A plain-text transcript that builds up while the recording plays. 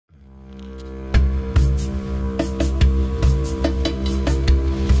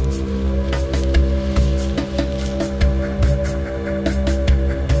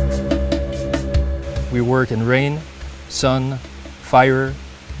We work in rain, sun, fire,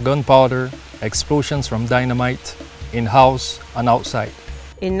 gunpowder, explosions from dynamite, in-house and outside.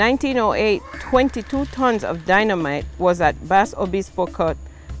 In 1908, 22 tons of dynamite was at Bas Obispo Cut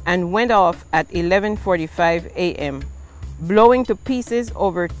and went off at 11:45 a.m., blowing to pieces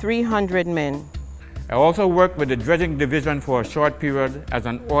over 300 men. I also worked with the dredging division for a short period as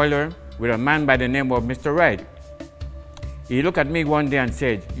an oiler with a man by the name of Mr. Wright. He looked at me one day and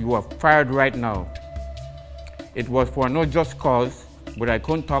said, "You are fired right now." It was for no just cause, but I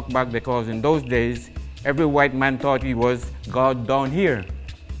couldn't talk back because in those days, every white man thought he was God down here.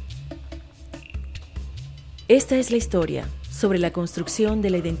 Esta es la historia sobre la construcción de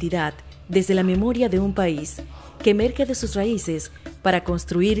la identidad desde la memoria de un país que emerge de sus raíces para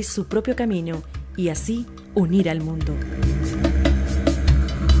construir su propio camino y así unir al mundo.